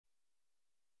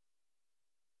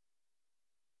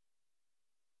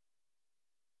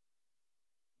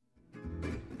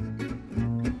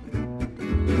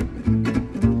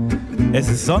Es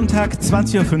ist Sonntag,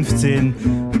 20:15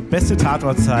 Uhr, beste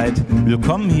Tatortzeit.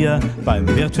 Willkommen hier beim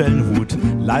Virtuellen Hut,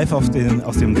 live aus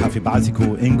dem Café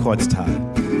Basico in Kreuztal.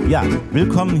 Ja,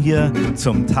 willkommen hier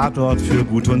zum Tatort für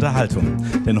gute Unterhaltung.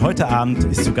 Denn heute Abend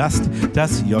ist zu Gast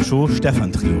das Joscho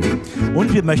Stephan Trio.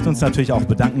 Und wir möchten uns natürlich auch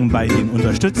bedanken bei den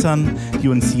Unterstützern, die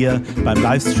uns hier beim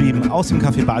Livestream aus dem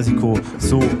Café Basico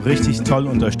so richtig toll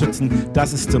unterstützen.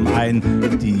 Das ist zum einen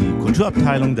die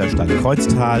Kulturabteilung der Stadt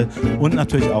Kreuztal und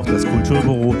natürlich auch das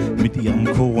Kulturbüro mit ihrem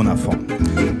Corona-Fonds.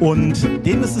 Und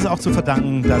dem ist es auch zu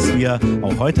verdanken, dass wir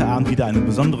auch heute Abend wieder eine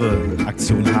besondere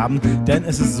Aktion haben, denn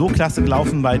es ist so klasse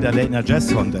gelaufen bei der Late Night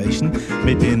Jazz Foundation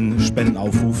mit den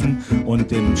Spendenaufrufen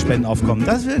und dem Spendenaufkommen,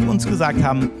 dass wir uns gesagt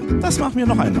haben, das machen wir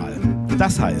noch einmal.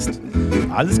 Das heißt,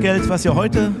 alles Geld, was ihr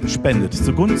heute spendet,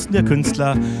 zugunsten der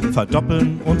Künstler,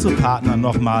 verdoppeln unsere Partner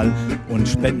nochmal und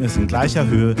spenden es in gleicher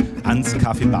Höhe ans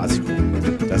Café Basico.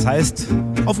 Das heißt,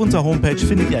 auf unserer Homepage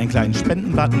findet ihr einen kleinen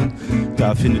Spendenbutton,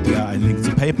 da findet ihr einen Link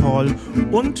zu PayPal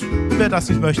und wer das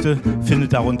nicht möchte,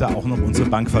 findet darunter auch noch unsere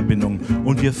Bankverbindung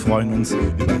und wir freuen uns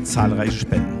über zahlreiche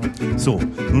Spenden. So,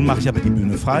 nun mache ich aber die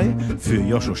Bühne frei für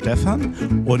Joscho Stephan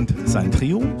und sein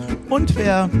Trio und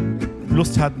wer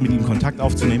Lust hat, mit ihm Kontakt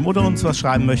aufzunehmen oder uns was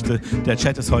schreiben möchte, der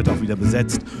Chat ist heute auch wieder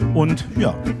besetzt und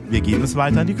ja, wir geben es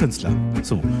weiter an die Künstler.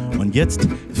 So, und jetzt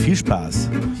viel Spaß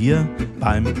hier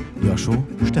beim Joscho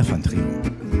Stephan Trio.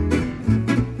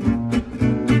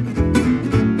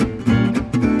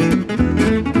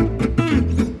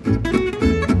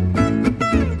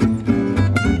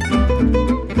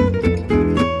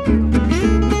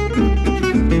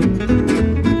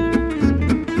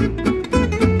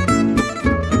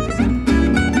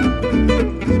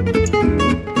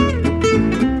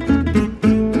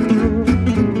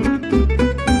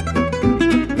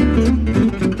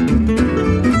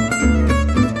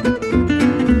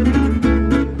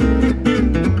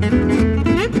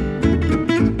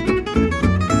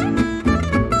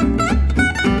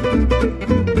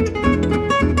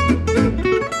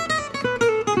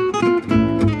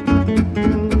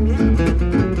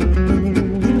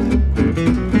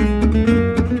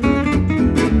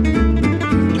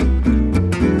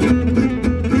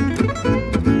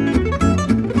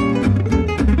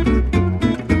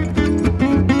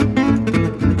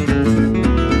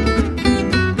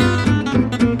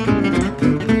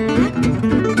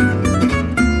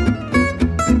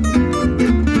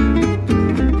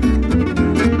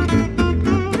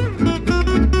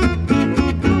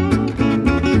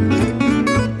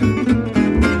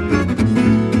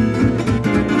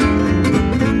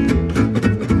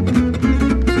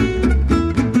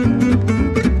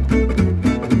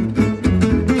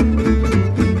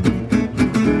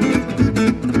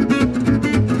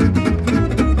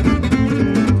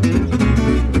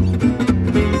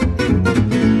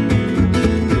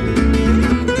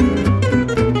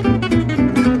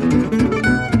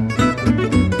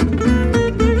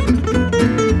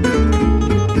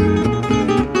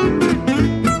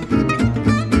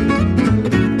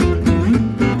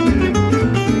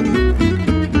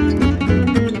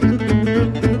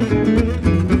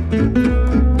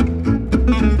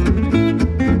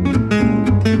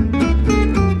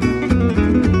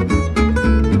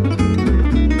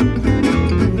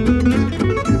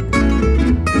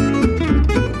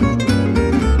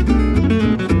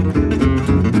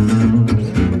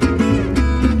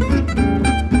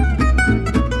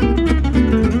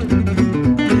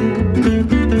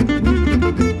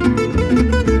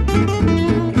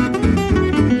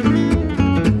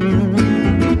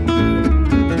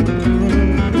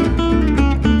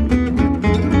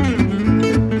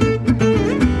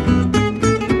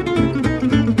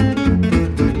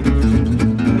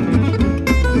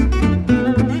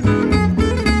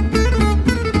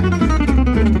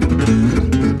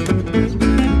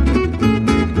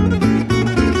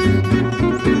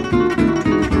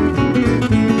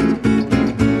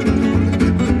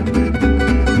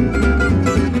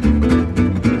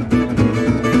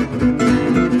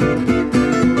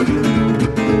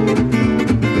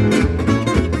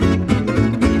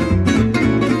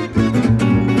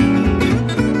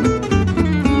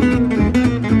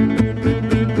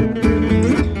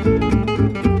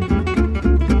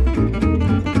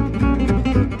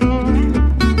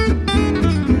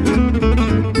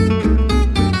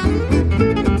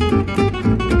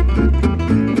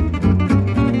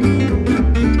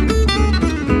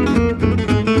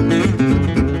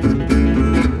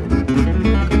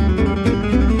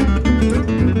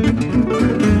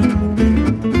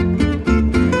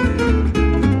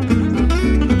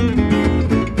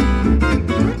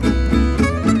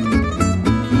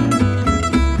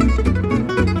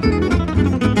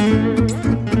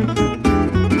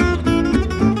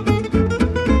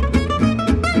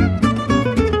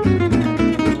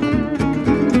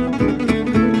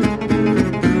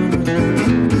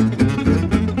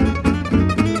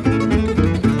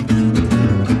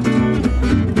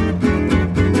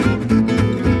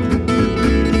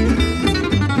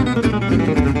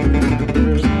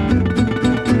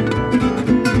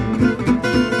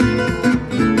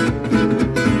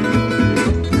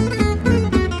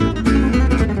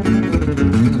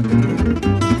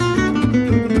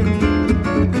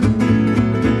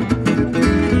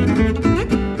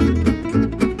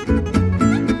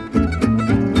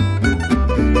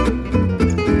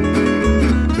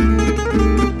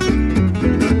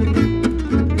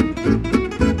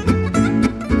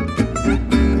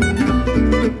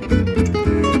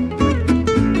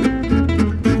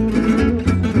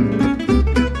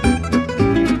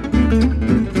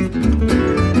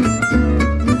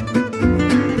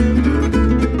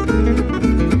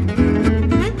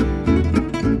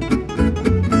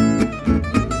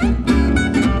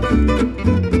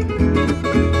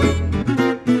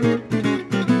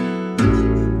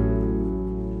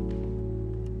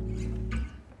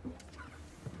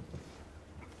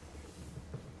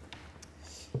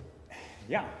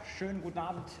 guten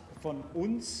Abend von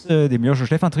uns, dem Joscho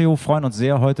Stephan Trio. Freuen uns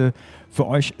sehr, heute für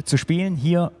euch zu spielen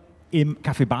hier im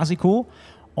Café Basico.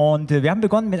 Und wir haben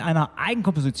begonnen mit einer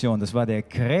Eigenkomposition. Das war der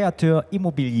Créateur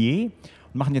Immobilier.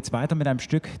 Und machen jetzt weiter mit einem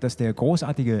Stück, das der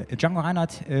großartige Django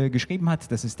Reinhardt geschrieben hat.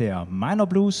 Das ist der Minor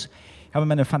Blues. Ich habe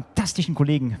meine fantastischen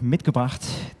Kollegen mitgebracht,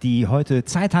 die heute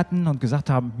Zeit hatten und gesagt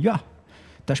haben, ja,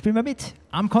 da spielen wir mit.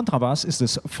 Am Kontrabass ist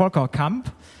es Volker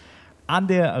Kamp, an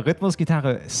der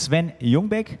Rhythmusgitarre Sven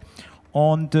Jungbeck.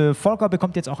 Und Volker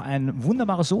bekommt jetzt auch ein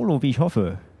wunderbares Solo, wie ich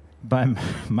hoffe, beim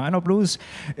Minor Blues.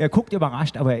 Er guckt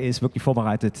überrascht, aber er ist wirklich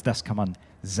vorbereitet, das kann man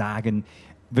sagen.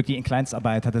 Wirklich in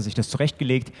Kleinstarbeit hat er sich das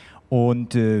zurechtgelegt.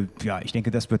 Und ja, ich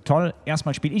denke, das wird toll.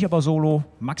 Erstmal spiele ich aber Solo,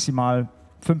 maximal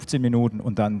 15 Minuten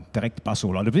und dann direkt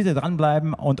Bass-Solo. Also bitte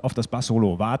dranbleiben und auf das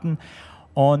Bass-Solo warten.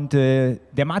 Und der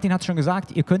Martin hat es schon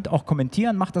gesagt, ihr könnt auch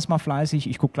kommentieren, macht das mal fleißig.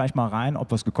 Ich gucke gleich mal rein, ob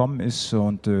was gekommen ist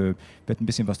und werde ein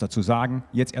bisschen was dazu sagen.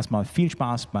 Jetzt erstmal viel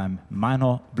Spaß beim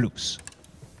Minor Blues.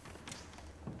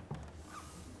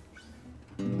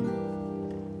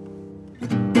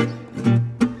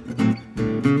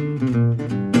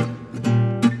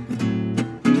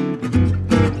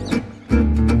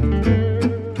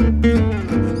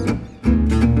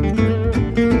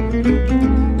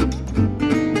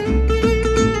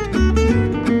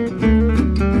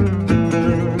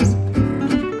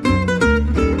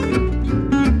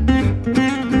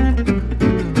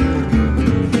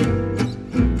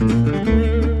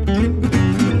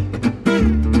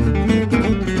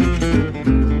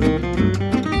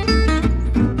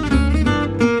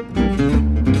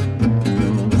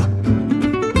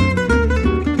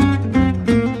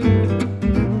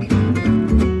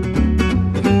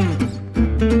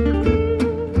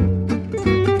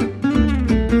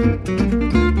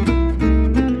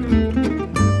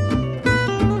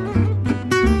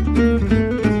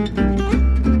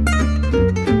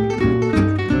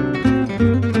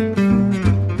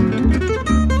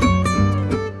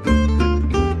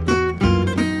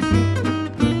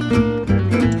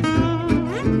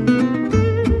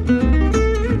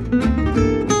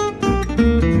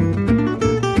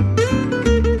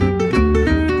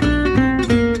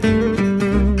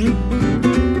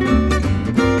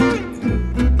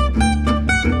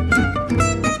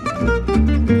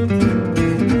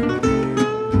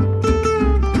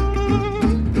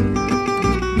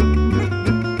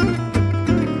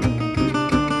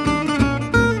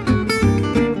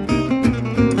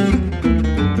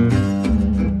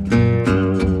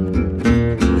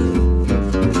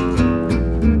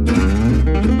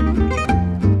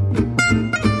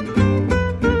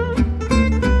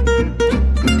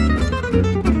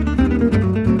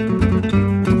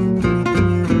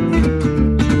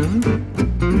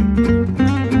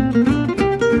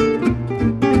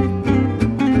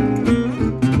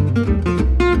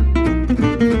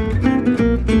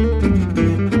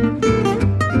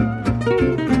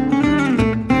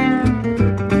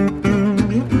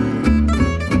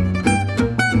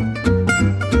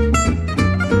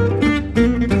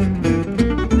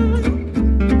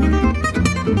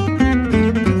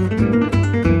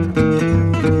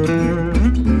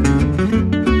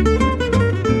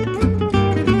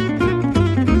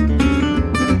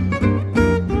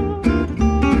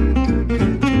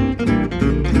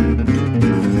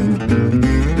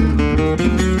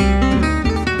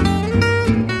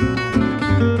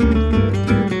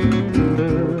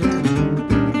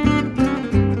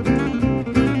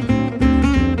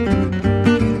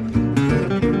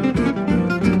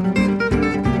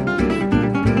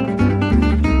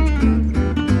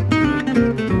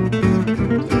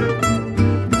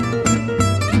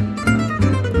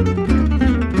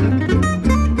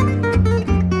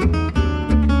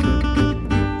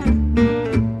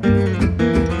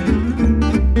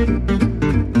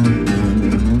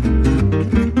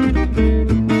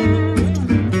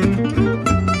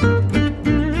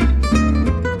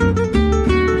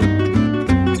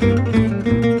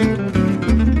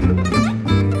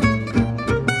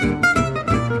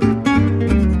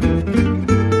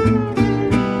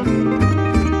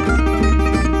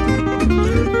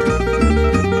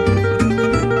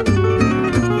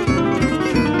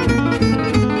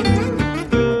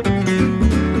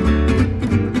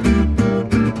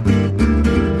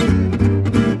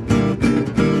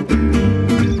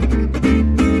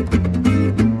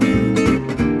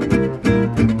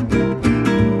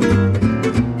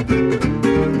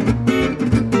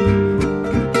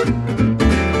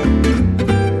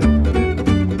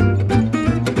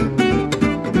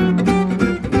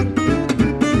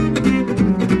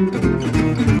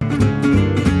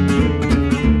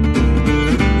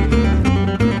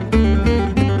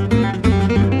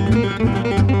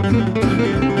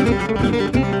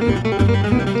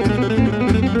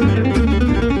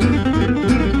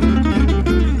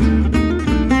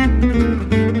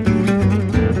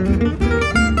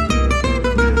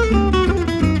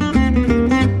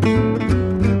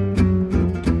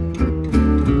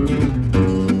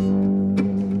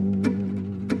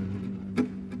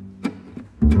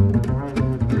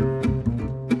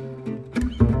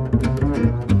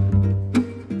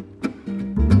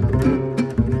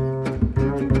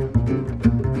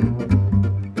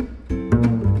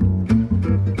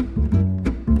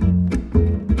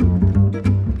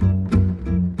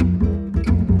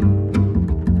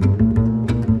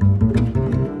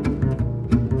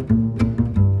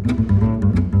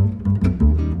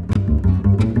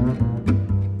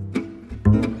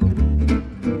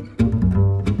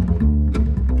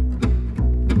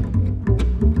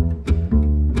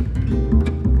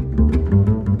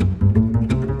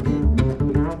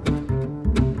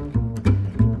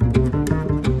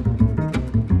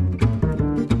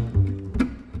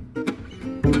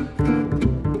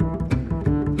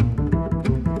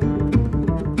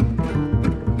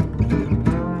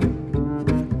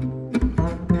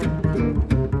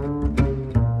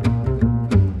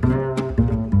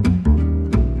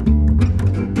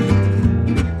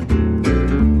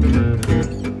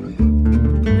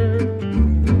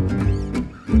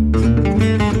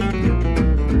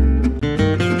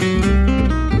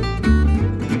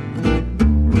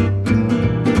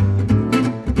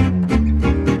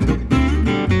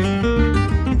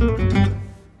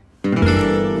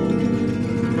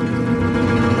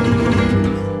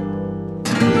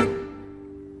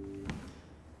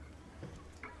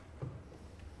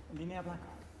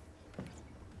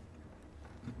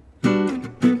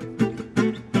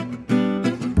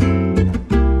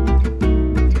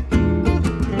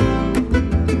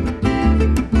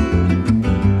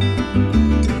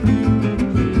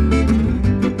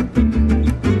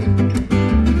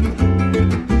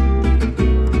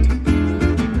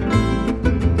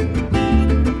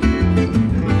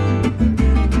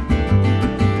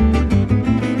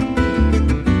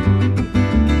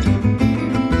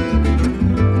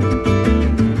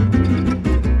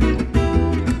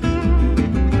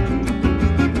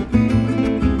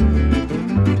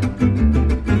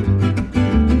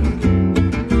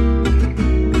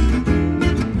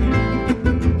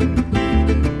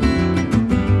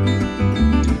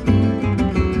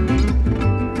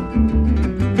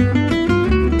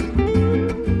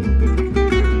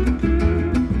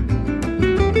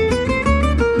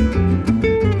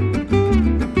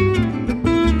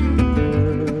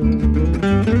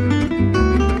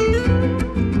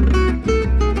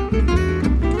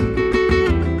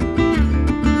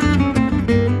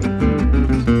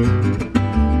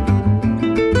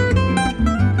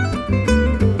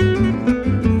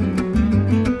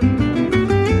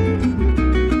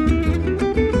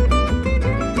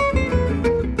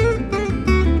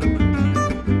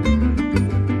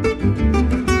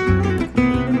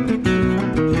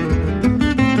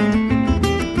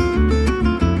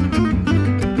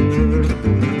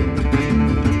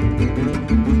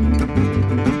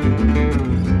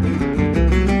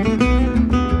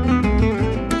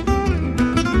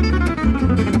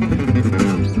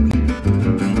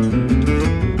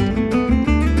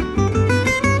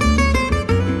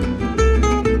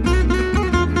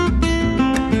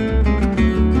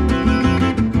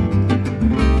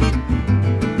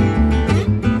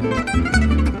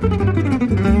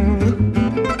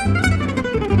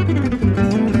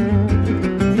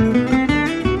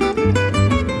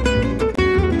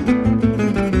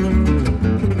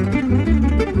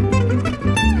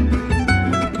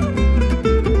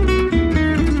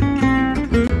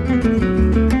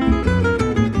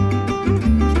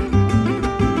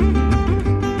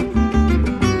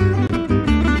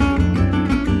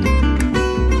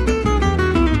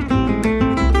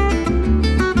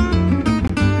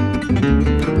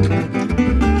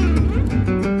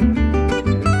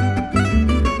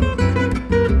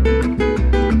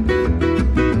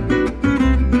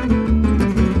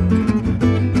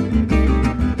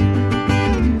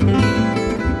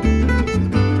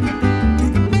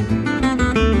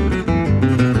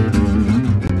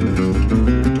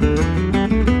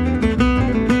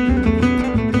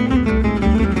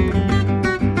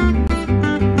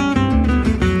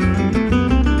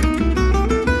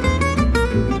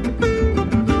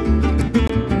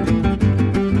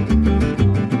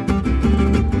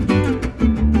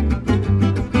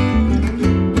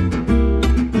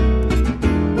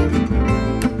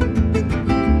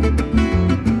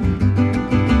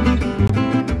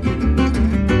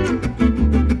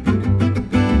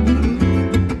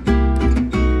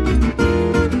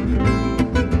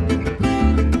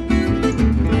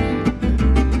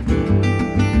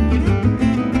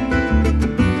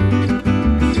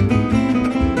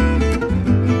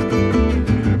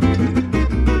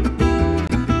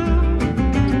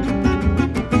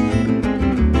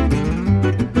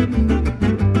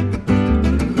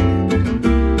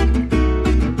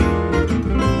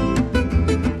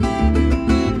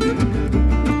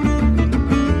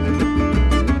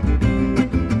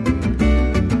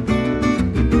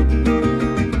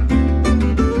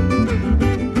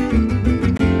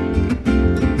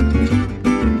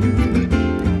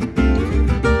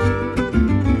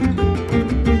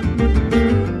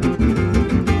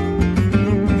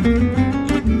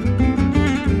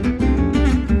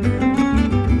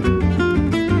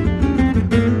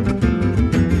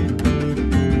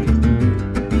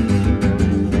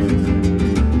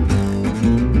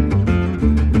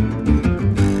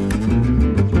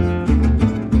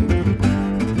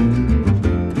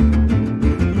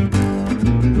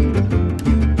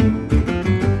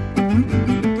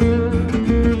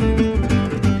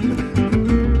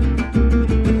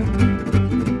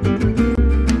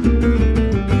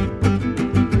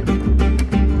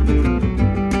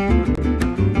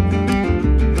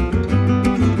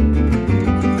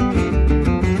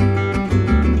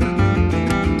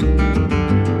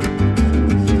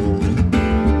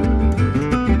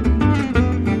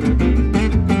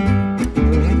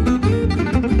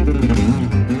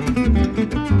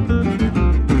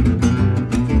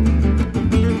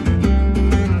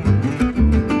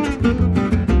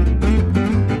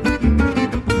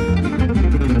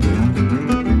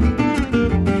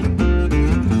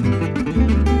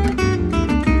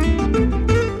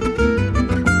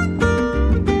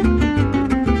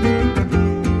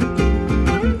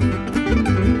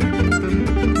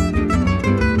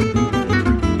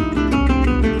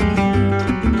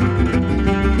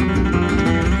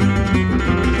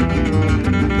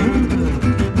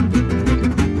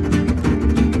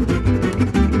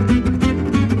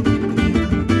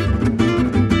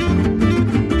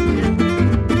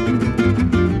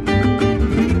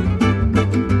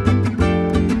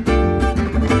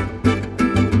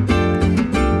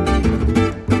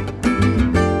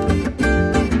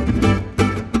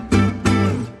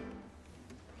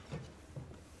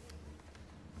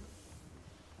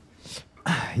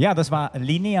 Ja, das war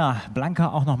Linnea Blanca,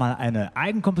 auch nochmal eine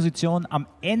Eigenkomposition. Am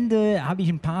Ende habe ich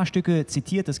ein paar Stücke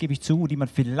zitiert, das gebe ich zu, die man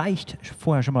vielleicht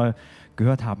vorher schon mal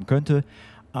gehört haben könnte.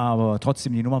 Aber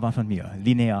trotzdem, die Nummer war von mir,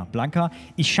 Linnea Blanca.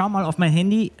 Ich schaue mal auf mein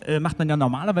Handy, macht man ja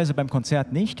normalerweise beim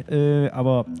Konzert nicht,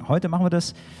 aber heute machen wir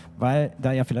das, weil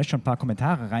da ja vielleicht schon ein paar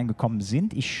Kommentare reingekommen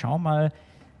sind. Ich schaue mal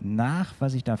nach,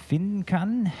 was ich da finden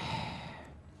kann.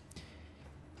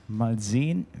 Mal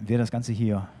sehen, wer das Ganze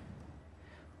hier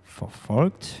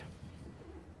verfolgt.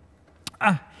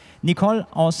 Nicole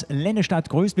aus Lennestadt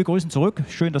grüßt, wir grüßen zurück,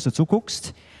 schön, dass du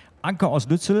zuguckst. Anke aus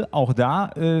Lützel, auch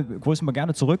da grüßen wir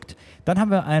gerne zurück. Dann haben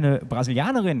wir eine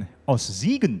Brasilianerin aus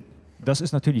Siegen, das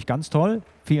ist natürlich ganz toll,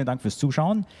 vielen Dank fürs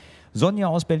Zuschauen. Sonja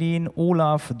aus Berlin,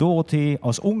 Olaf, Dorothee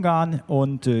aus Ungarn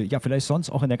und ja, vielleicht sonst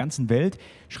auch in der ganzen Welt.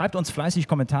 Schreibt uns fleißig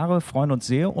Kommentare, freuen uns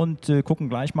sehr und gucken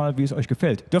gleich mal, wie es euch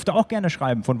gefällt. Dürft ihr auch gerne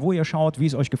schreiben, von wo ihr schaut, wie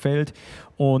es euch gefällt.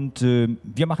 Und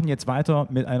wir machen jetzt weiter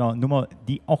mit einer Nummer,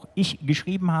 die auch ich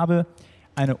geschrieben habe.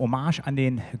 Eine Hommage an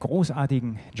den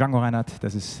großartigen Django Reinhardt.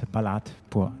 Das ist Ballade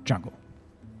pour Django.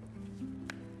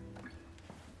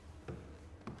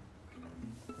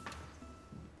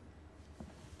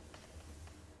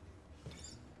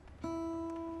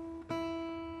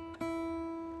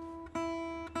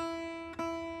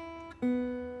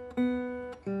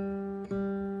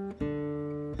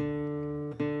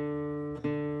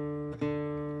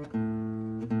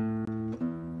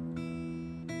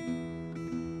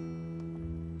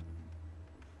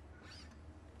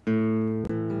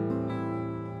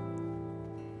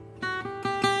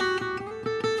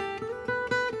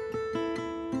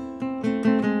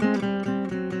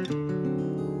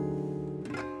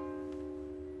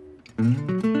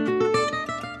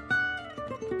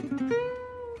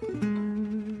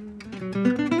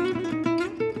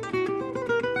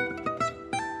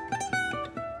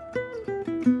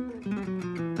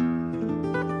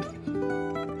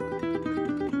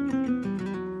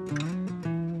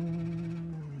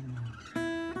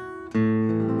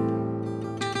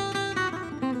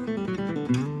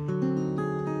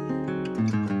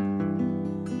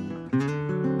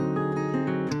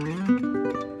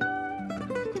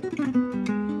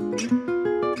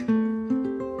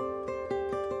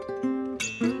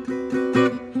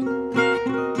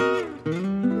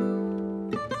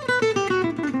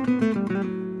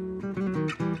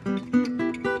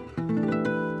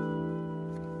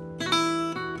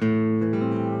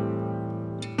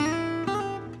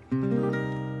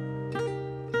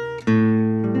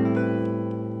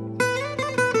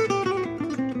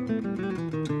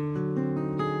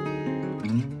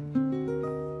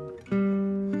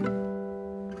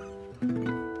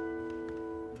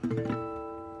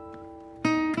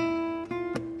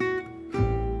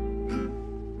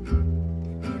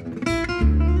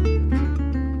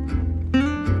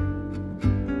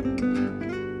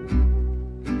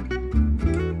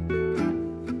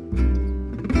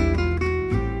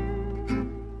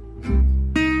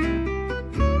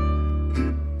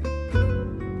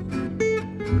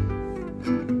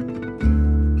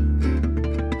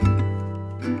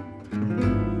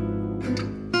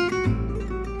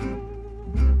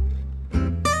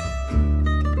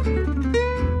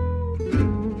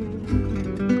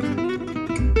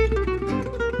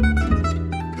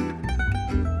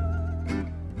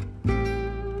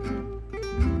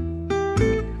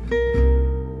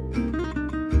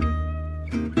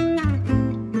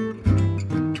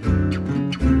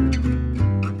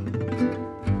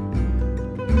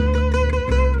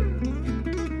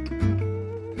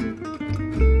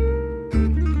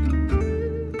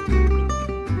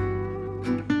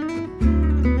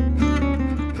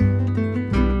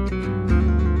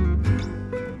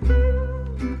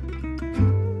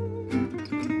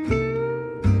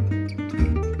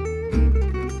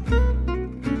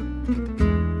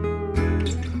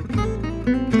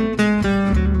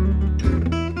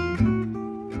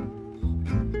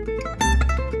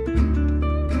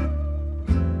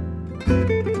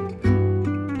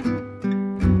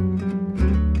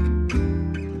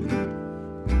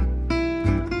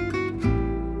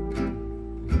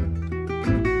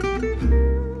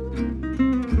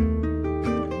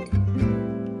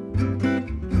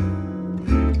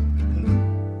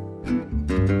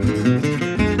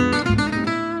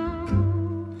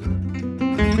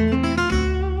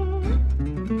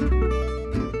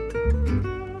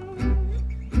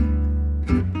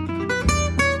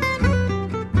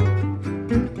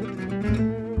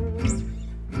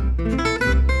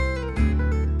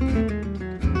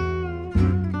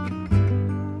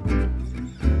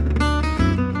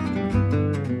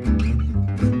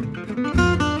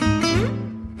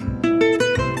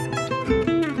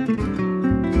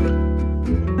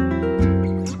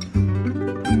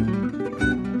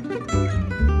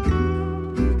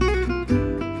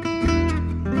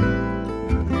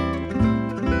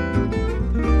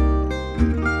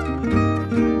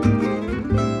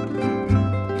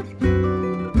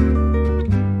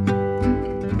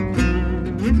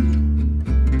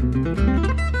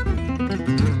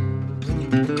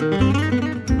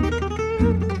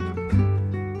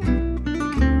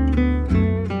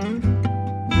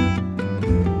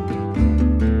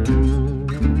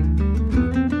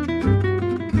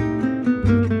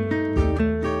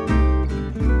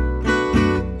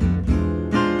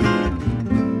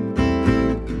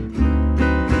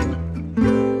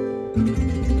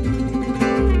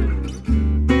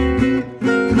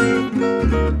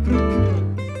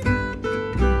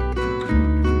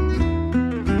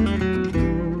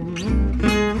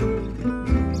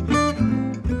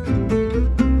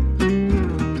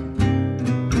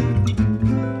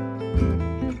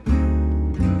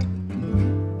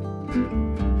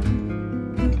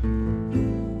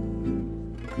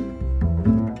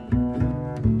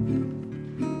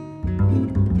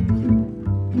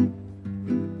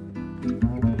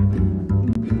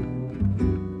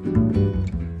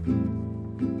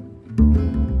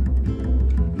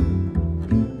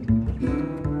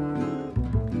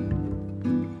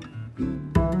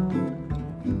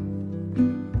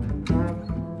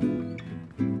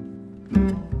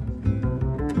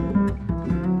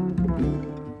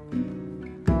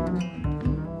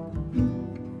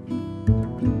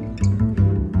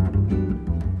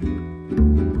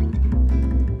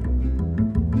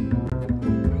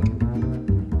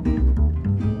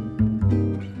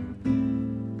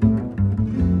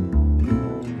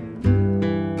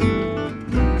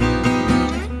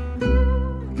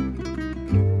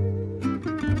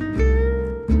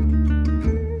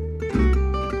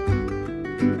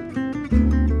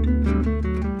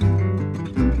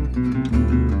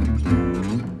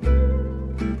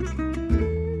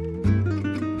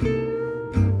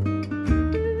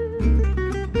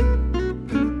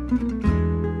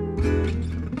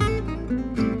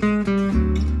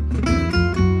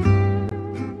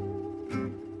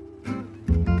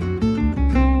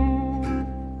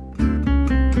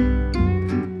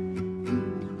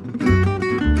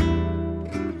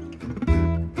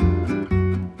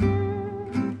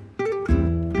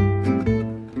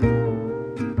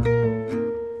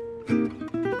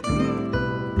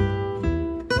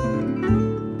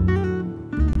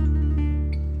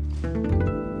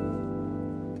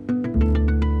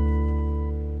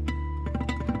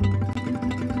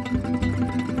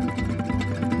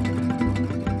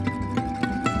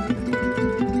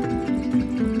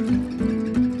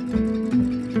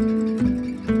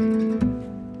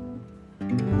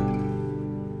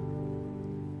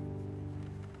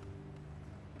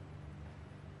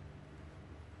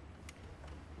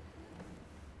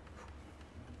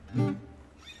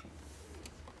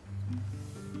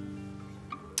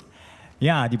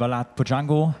 Ja, die Ballade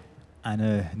Pojango,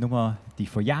 eine Nummer, die ich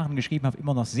vor Jahren geschrieben habe,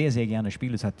 immer noch sehr, sehr gerne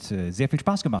spiele. Es hat sehr viel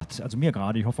Spaß gemacht, also mir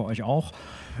gerade, ich hoffe euch auch.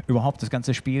 Überhaupt das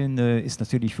ganze Spielen ist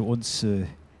natürlich für uns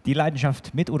die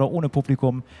Leidenschaft mit oder ohne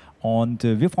Publikum. Und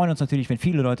wir freuen uns natürlich, wenn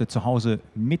viele Leute zu Hause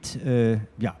mit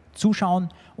zuschauen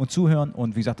und zuhören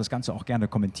und wie gesagt, das Ganze auch gerne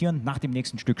kommentieren. Nach dem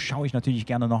nächsten Stück schaue ich natürlich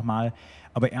gerne nochmal.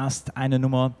 Aber erst eine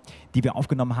Nummer, die wir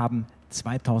aufgenommen haben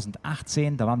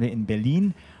 2018, da waren wir in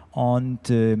Berlin und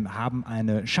haben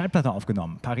eine Schallplatte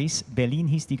aufgenommen. Paris, Berlin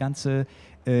hieß die ganze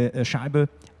Scheibe.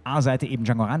 A-Seite eben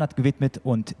Django Reinhardt gewidmet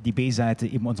und die B-Seite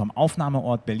eben unserem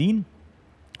Aufnahmeort Berlin.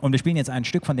 Und wir spielen jetzt ein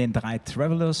Stück von den 3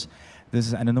 Travelers. Das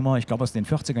ist eine Nummer, ich glaube aus den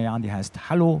 40er Jahren, die heißt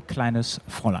Hallo, kleines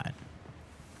Fräulein.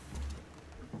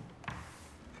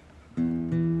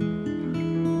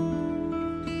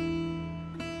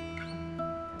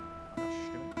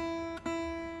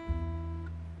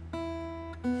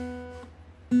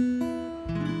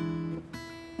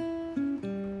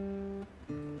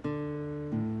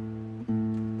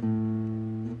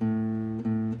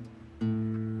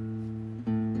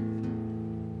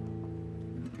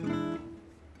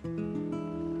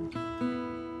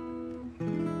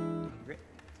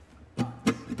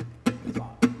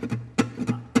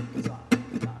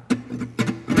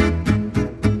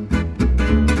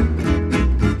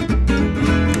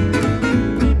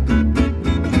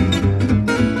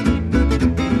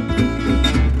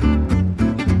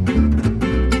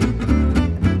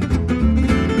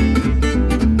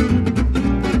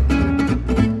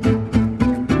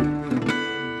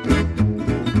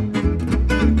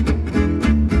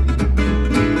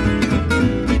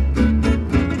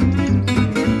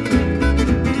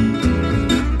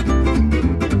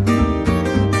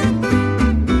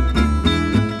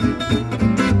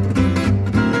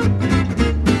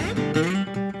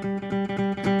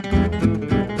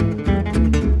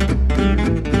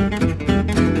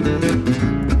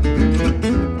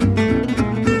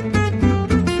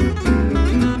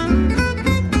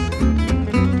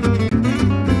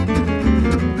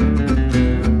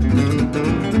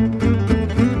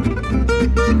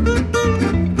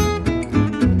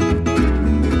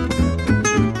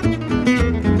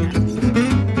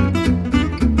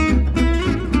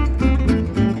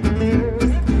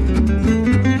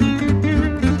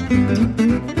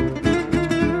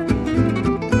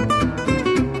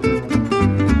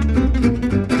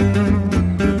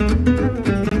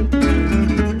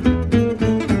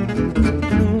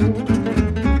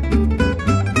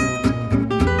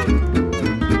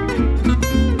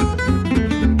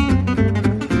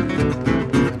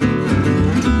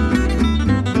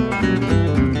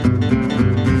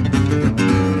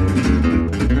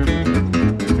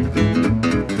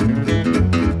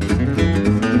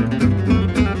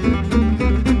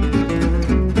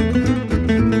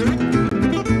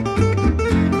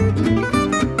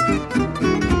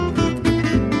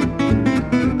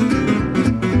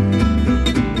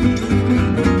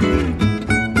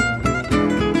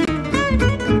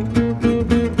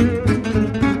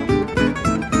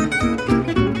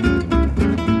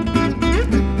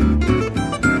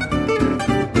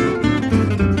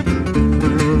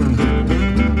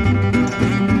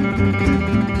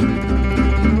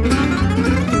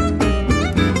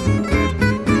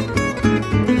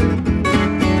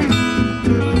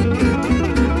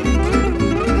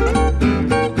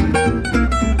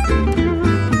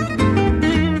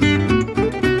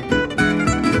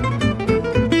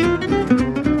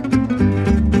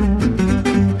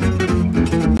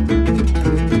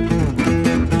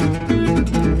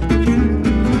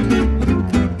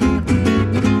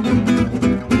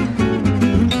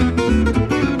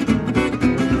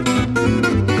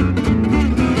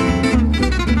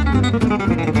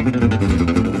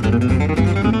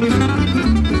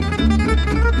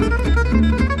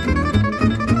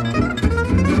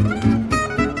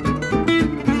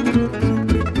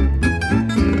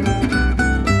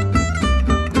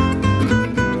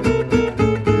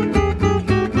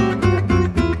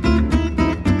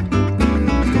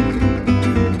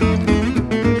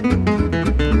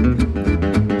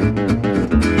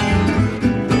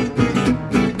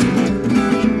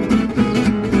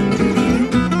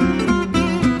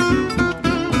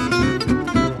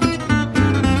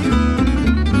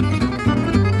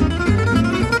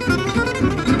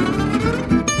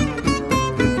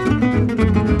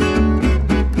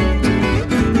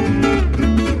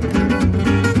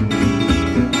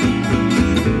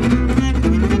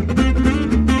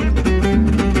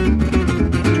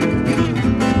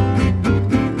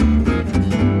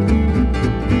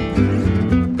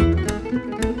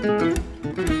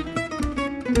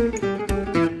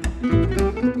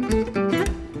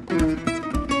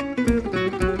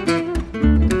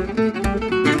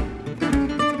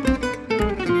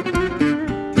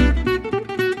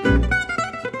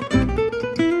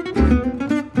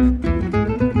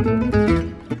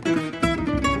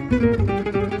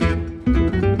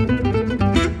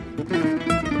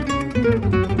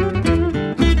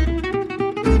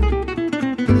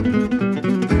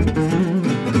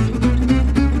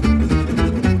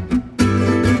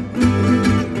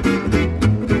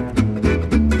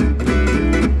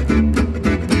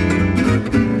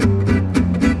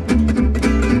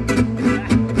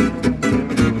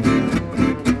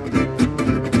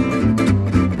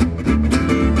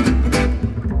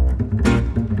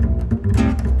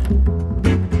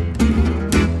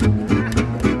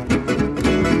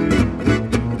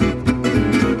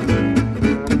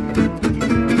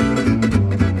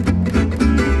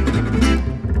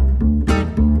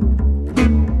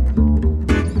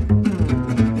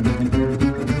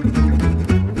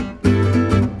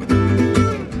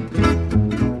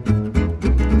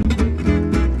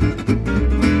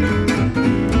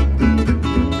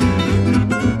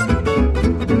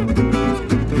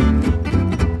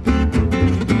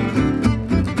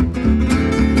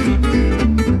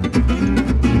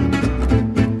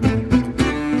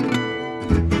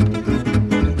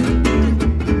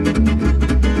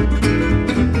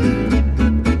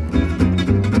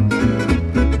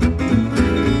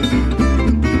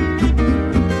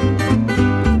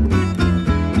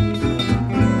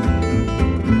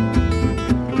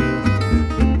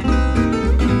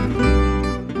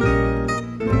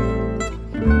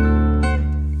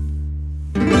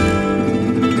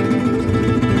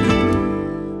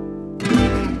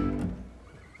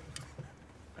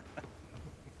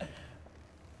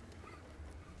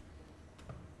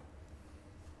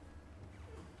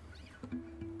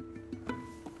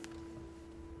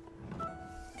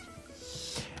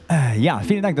 Ja,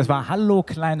 vielen Dank. Das war Hallo,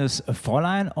 kleines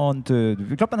Fräulein. Und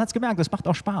ich glaube, man hat es gemerkt, das macht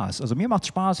auch Spaß. Also mir macht es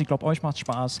Spaß, ich glaube, euch macht es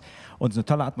Spaß. Und es ist eine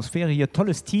tolle Atmosphäre hier,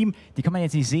 tolles Team. Die kann man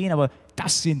jetzt nicht sehen, aber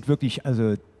das sind wirklich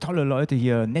also tolle Leute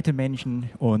hier, nette Menschen.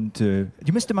 Und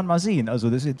die müsste man mal sehen. Also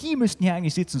die müssten hier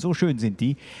eigentlich sitzen, so schön sind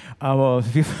die. Aber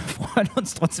wir freuen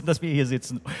uns trotzdem, dass wir hier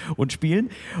sitzen und spielen.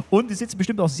 Und es sitzen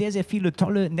bestimmt auch sehr, sehr viele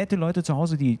tolle, nette Leute zu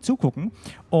Hause, die zugucken.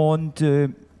 Und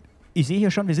ich sehe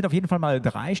hier schon, wir sind auf jeden Fall mal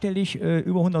dreistellig,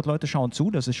 über 100 Leute schauen zu,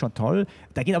 das ist schon toll.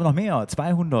 Da geht aber noch mehr,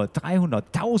 200, 300,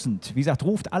 1000. Wie gesagt,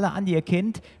 ruft alle an, die ihr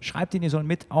kennt, schreibt ihnen, ihr sollt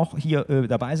mit auch hier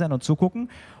dabei sein und zugucken.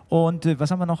 Und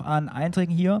was haben wir noch an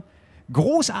Einträgen hier?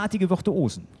 Großartige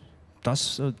Virtuosen.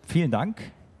 Das, vielen Dank.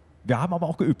 Wir haben aber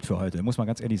auch geübt für heute, muss man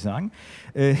ganz ehrlich sagen.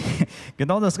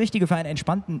 Genau das Richtige für einen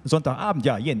entspannten Sonntagabend.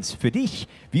 Ja, Jens, für dich.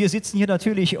 Wir sitzen hier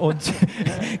natürlich und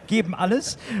geben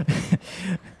alles.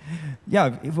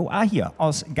 Ja, hier,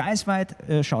 aus Geisweit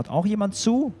schaut auch jemand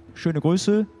zu. Schöne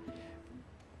Grüße.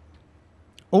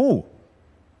 Oh,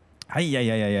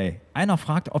 einer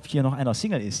fragt, ob hier noch einer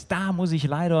Single ist. Da muss ich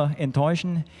leider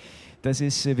enttäuschen. Das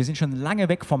ist, wir sind schon lange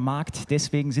weg vom Markt,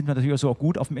 deswegen sind wir natürlich auch so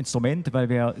gut auf dem Instrument, weil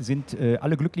wir sind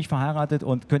alle glücklich verheiratet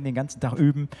und können den ganzen Tag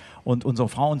üben. Und unsere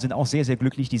Frauen sind auch sehr, sehr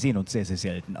glücklich, die sehen uns sehr, sehr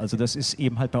selten. Also das ist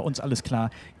eben halt bei uns alles klar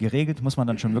geregelt, muss man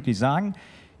dann schon wirklich sagen.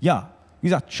 Ja. Wie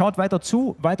gesagt, schaut weiter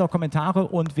zu, weiter Kommentare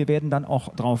und wir werden dann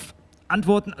auch darauf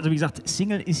antworten. Also wie gesagt,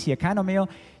 Single ist hier keiner mehr.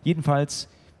 Jedenfalls,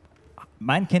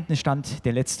 mein Kenntnisstand,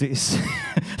 der letzte ist,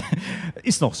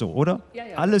 ist noch so, oder? Ja,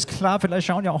 ja. Alles klar, vielleicht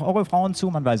schauen ja auch eure Frauen zu,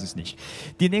 man weiß es nicht.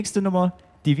 Die nächste Nummer,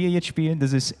 die wir jetzt spielen,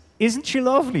 das ist Isn't She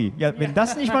Lovely? Ja, wenn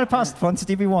das nicht mal passt von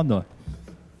Stevie Wonder.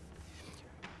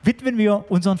 Widmen wir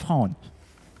unseren Frauen.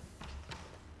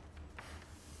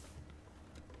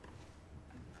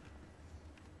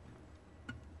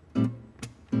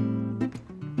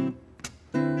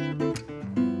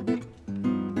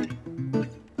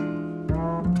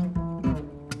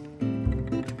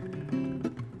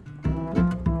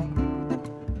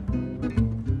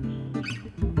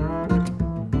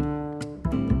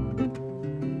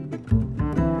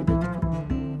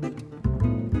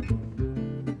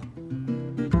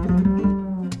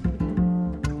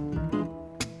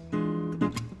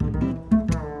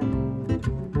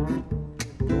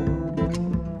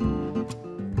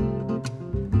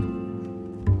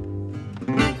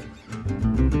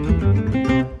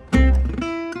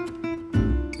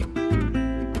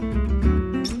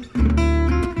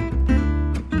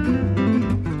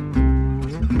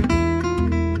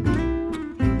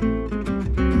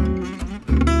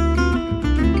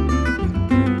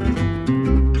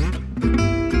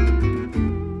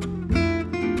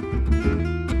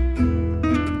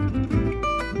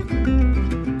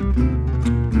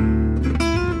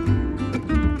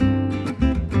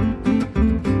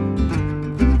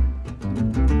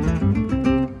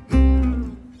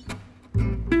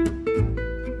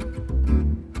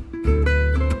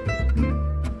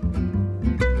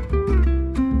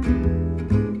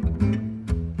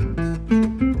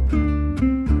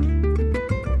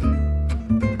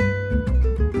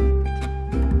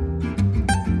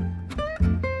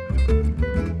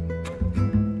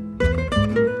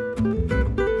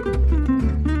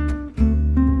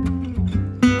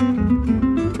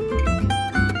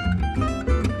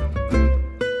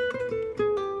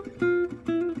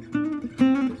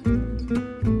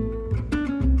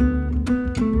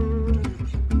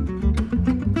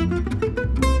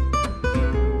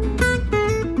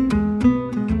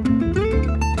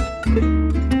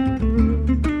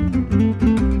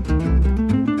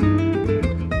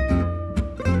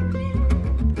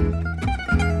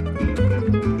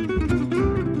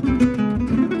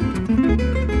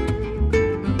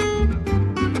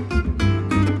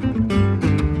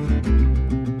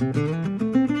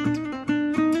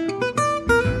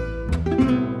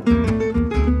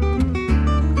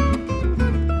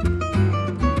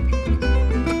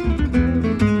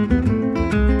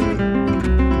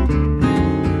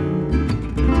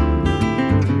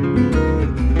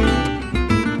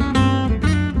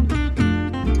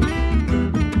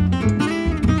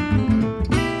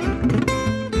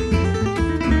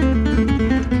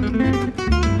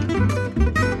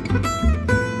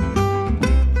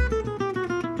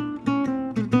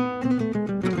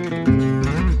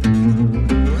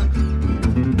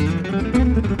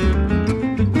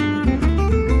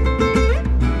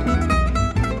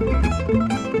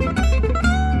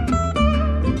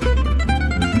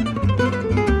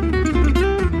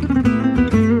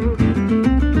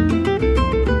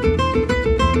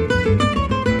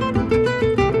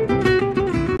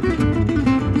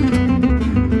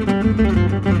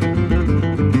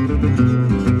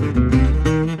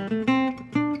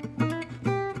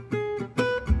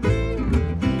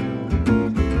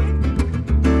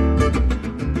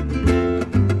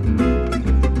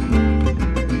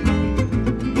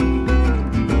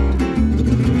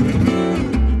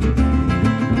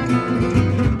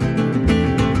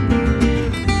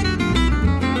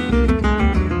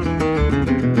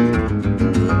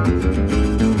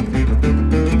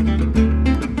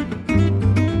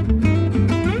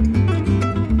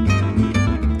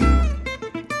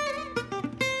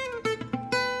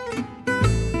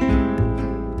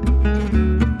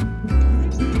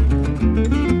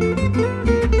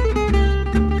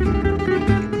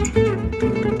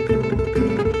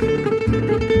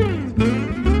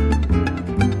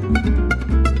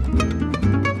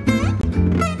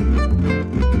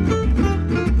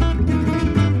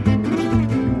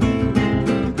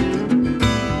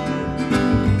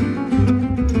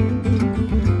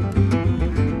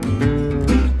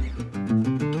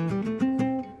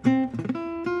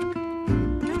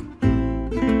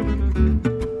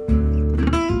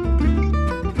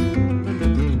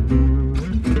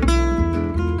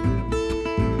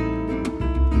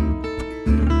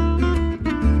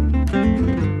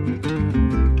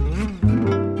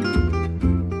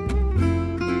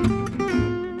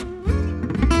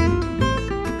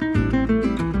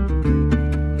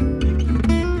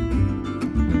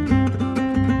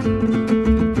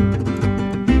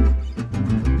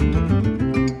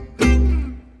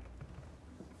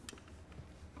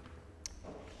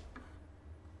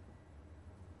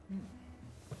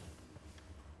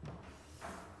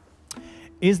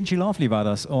 Isn't She Lovely war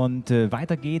das. Und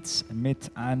weiter geht's mit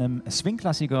einem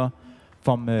Swing-Klassiker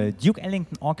vom Duke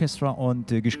Ellington Orchestra und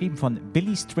geschrieben von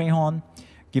Billy Strayhorn.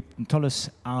 Gibt ein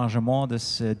tolles Arrangement,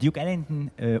 das Duke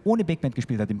Ellington ohne Big Band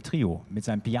gespielt hat, im Trio, mit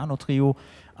seinem Piano-Trio.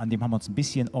 An dem haben wir uns ein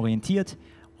bisschen orientiert.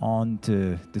 Und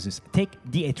das ist Take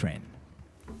the A-Train.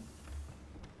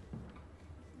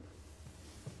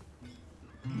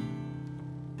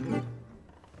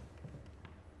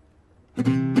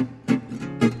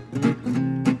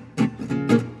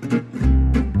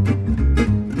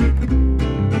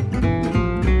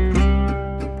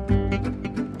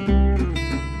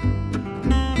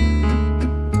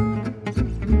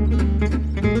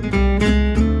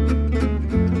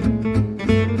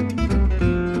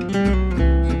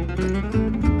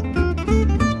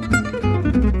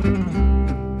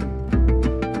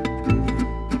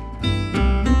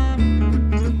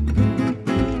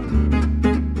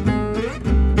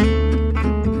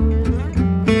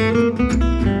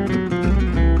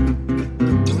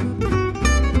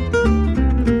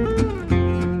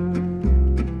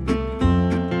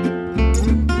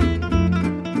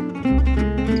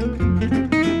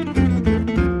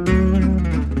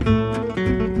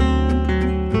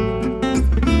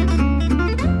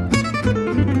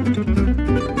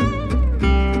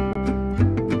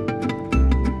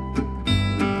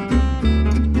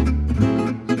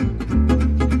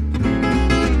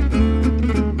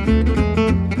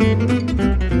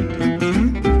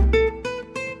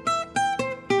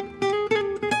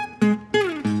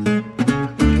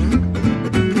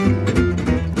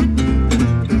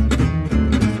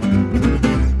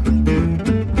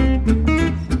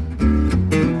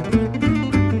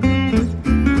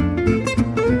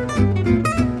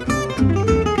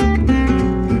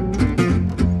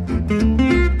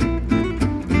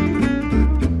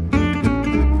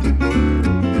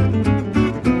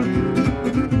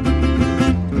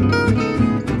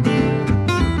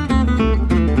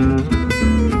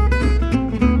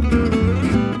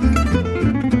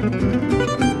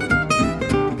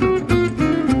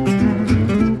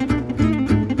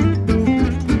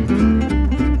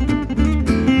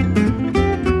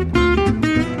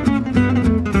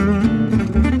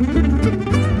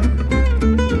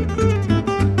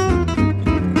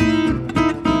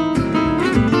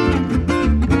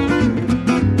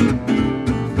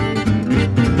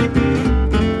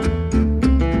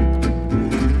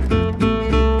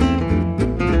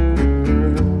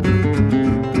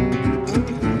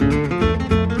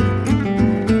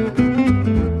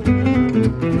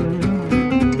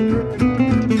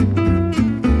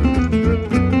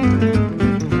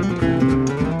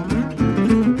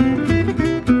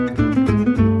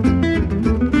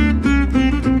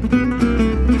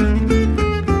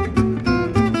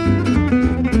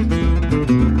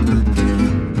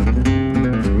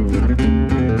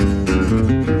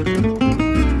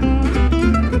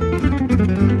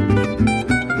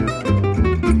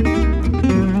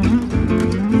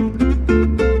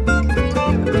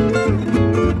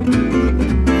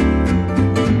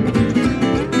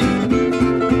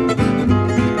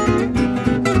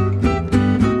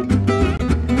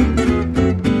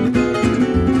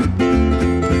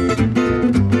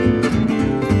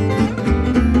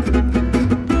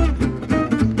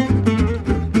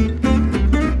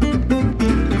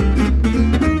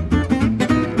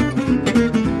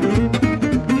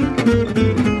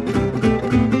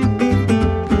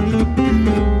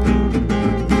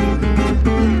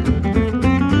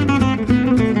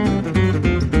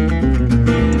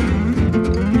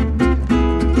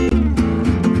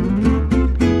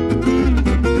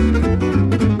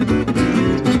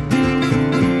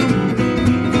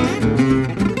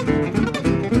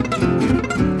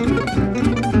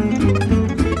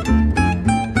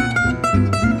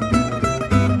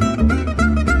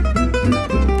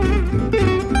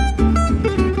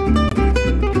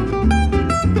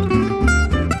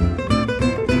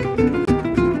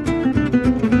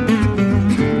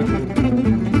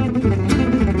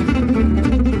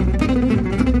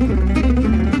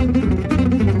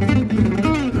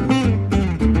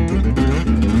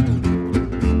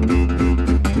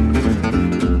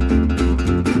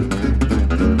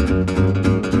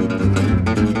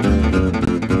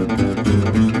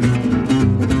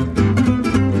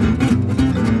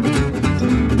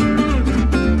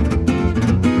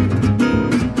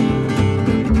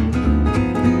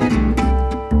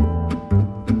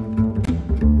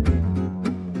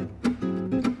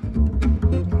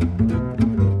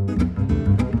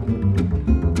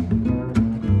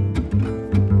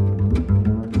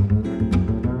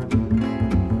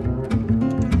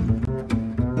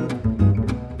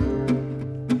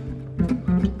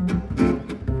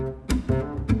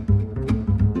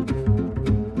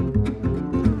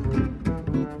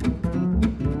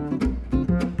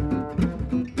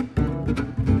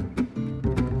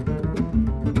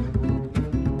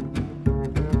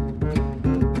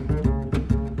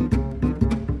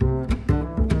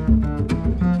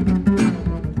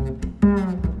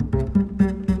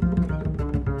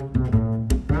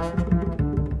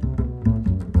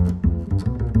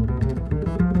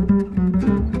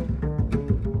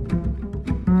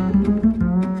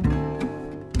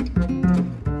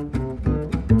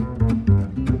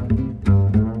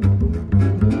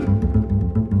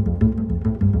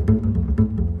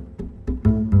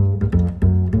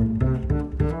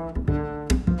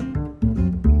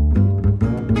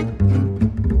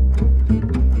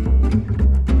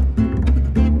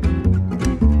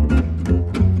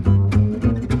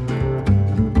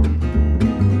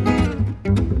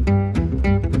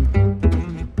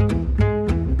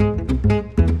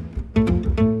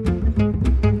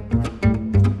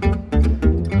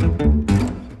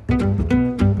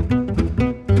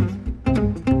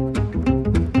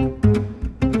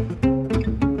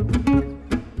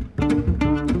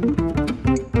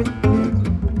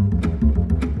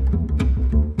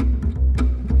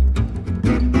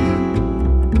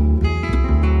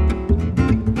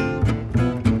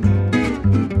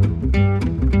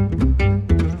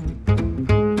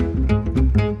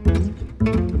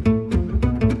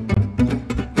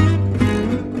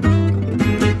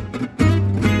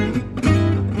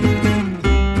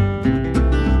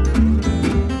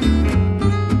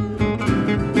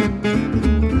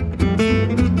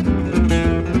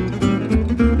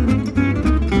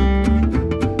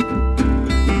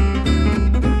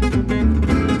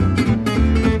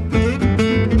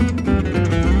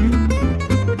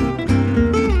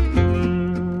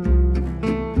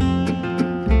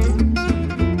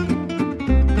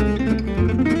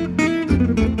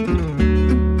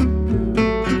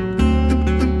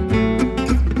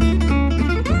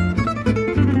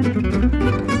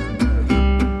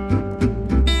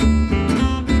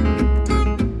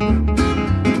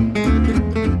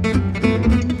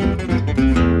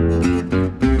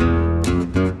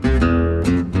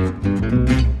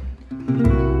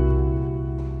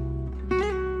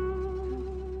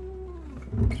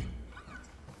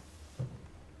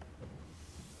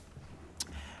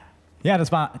 Ja,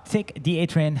 das war Take the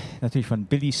A-Train, natürlich von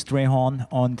Billy Strayhorn.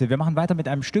 Und wir machen weiter mit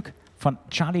einem Stück von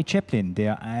Charlie Chaplin,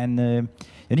 der ein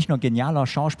ja nicht nur genialer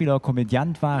Schauspieler,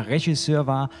 Komödiant war, Regisseur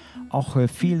war, auch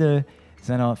viele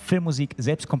seiner Filmmusik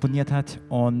selbst komponiert hat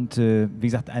und wie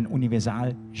gesagt ein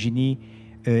Universalgenie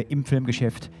im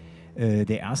Filmgeschäft,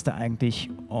 der erste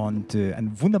eigentlich. Und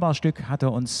ein wunderbares Stück hat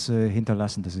er uns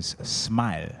hinterlassen, das ist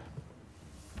Smile.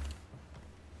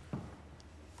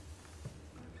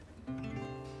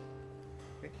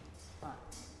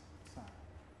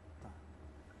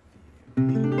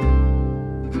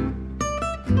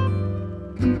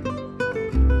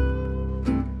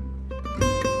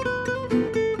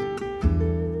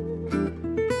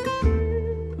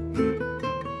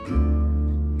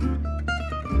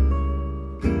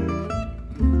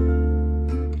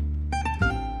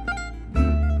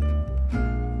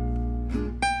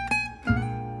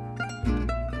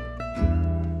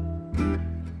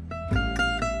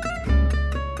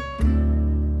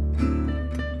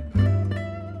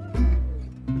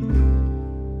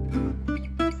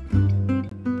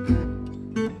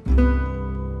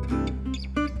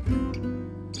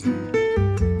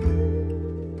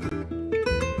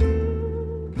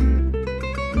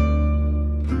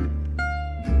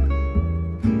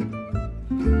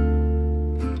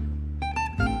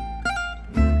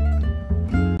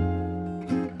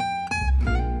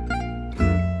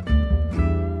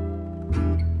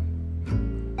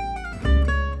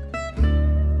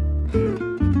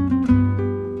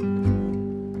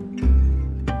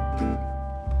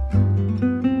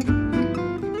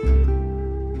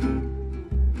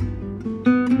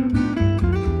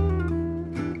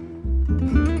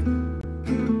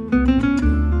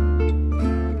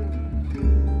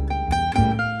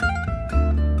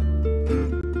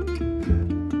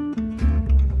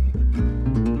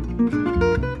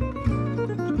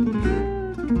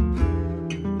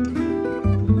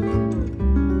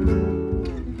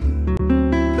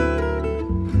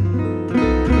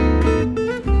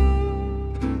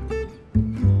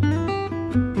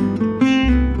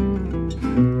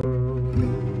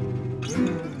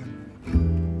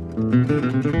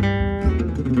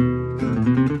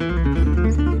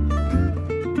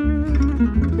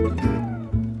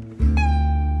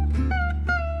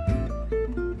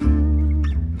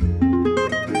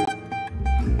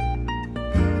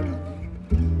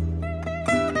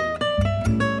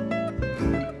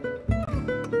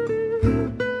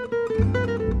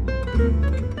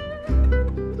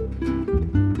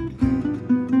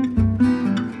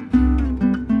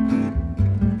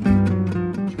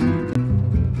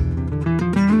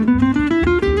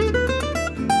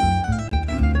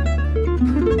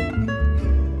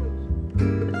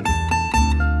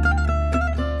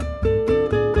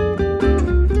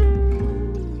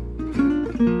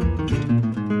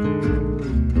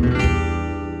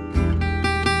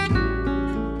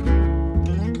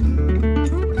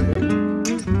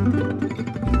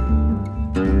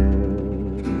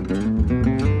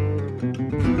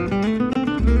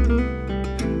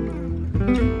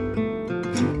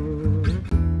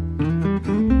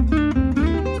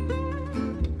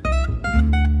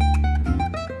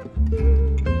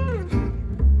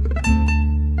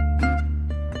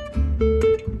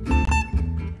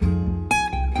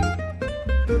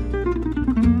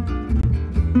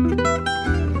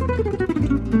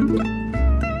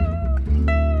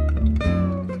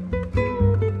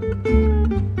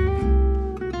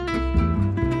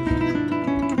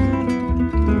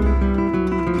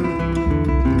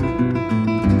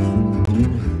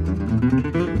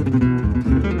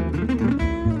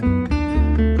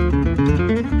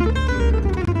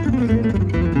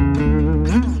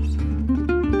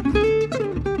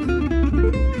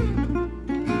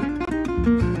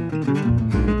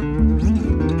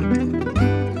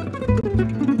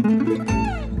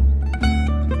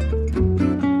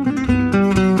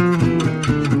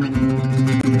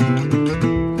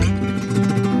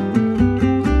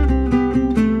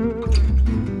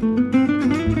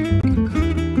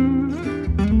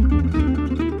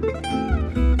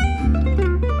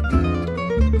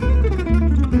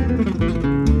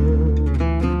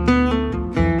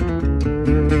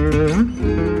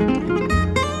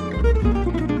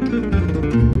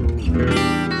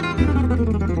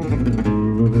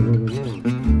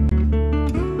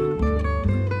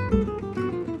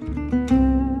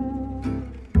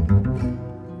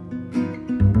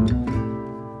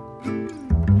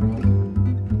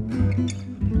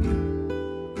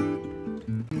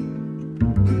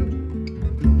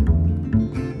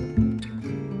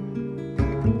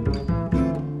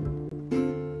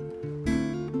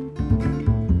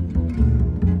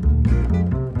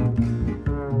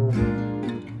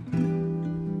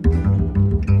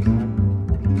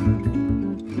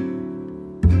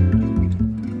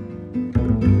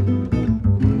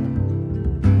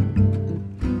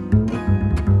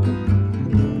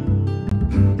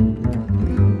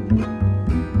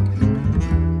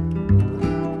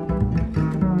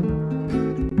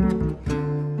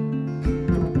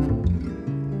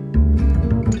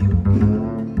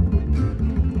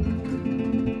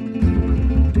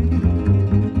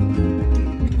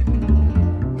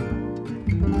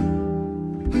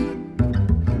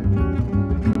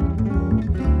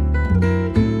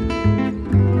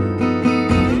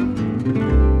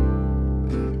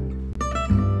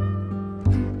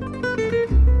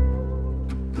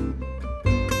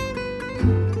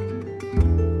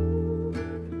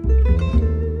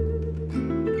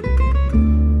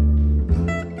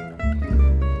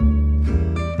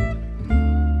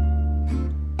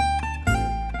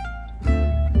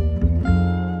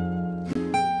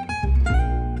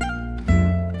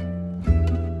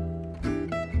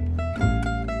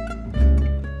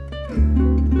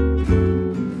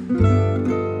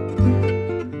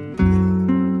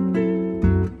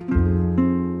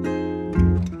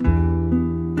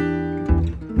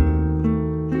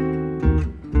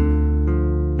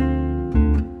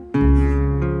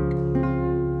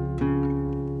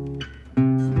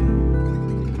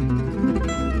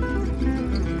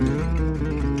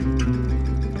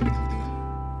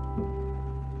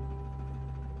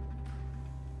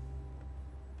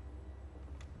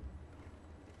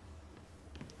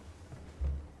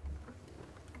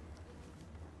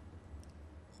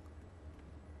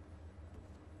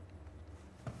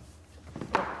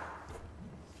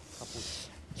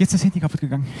 Jetzt ist das Handy kaputt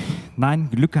gegangen. Nein,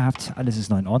 Glück gehabt, alles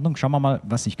ist noch in Ordnung. Schauen wir mal,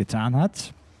 was sich getan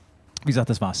hat. Wie gesagt,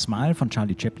 das war Smile von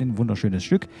Charlie Chaplin, wunderschönes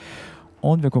Stück.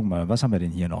 Und wir gucken mal, was haben wir denn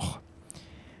hier noch?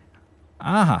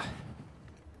 Aha.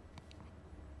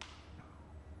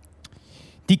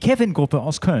 Die Kevin-Gruppe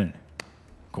aus Köln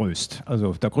grüßt.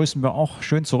 Also da grüßen wir auch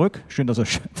schön zurück. Schön, dass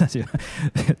ihr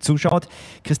zuschaut.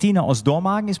 Christine aus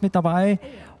Dormagen ist mit dabei.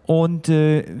 Und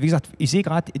wie gesagt, ich sehe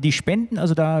gerade die Spenden,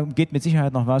 also da geht mit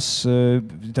Sicherheit noch was.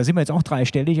 Da sind wir jetzt auch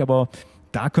dreistellig, aber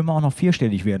da können wir auch noch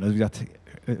vierstellig werden. Also wie gesagt,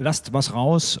 lasst was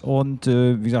raus und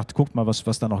wie gesagt, guckt mal,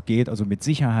 was da noch geht. Also mit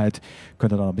Sicherheit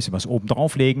könnt ihr da noch ein bisschen was oben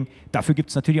drauflegen. Dafür gibt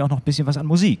es natürlich auch noch ein bisschen was an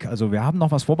Musik. Also wir haben noch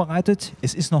was vorbereitet.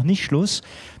 Es ist noch nicht Schluss.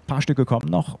 Ein paar Stücke kommen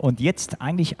noch. Und jetzt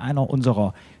eigentlich einer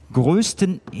unserer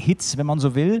größten Hits, wenn man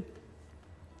so will.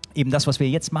 Eben das, was wir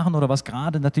jetzt machen oder was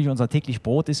gerade natürlich unser täglich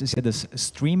Brot ist, ist ja das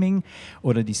Streaming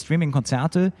oder die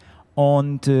Streaming-Konzerte.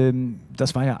 Und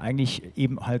das war ja eigentlich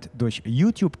eben halt durch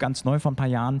YouTube ganz neu vor ein paar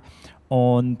Jahren.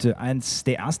 Und eins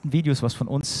der ersten Videos, was von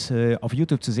uns auf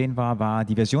YouTube zu sehen war, war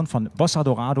die Version von Bossa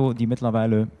Dorado, die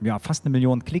mittlerweile ja, fast 1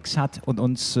 Million Klicks hat und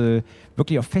uns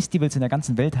wirklich auf Festivals in der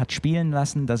ganzen Welt hat spielen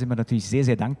lassen. Da sind wir natürlich sehr,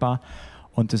 sehr dankbar.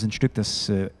 Und das ist ein Stück, das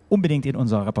unbedingt in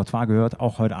unser Repertoire gehört,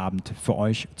 auch heute Abend für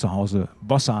euch zu Hause,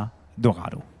 Bossa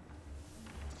Dorado.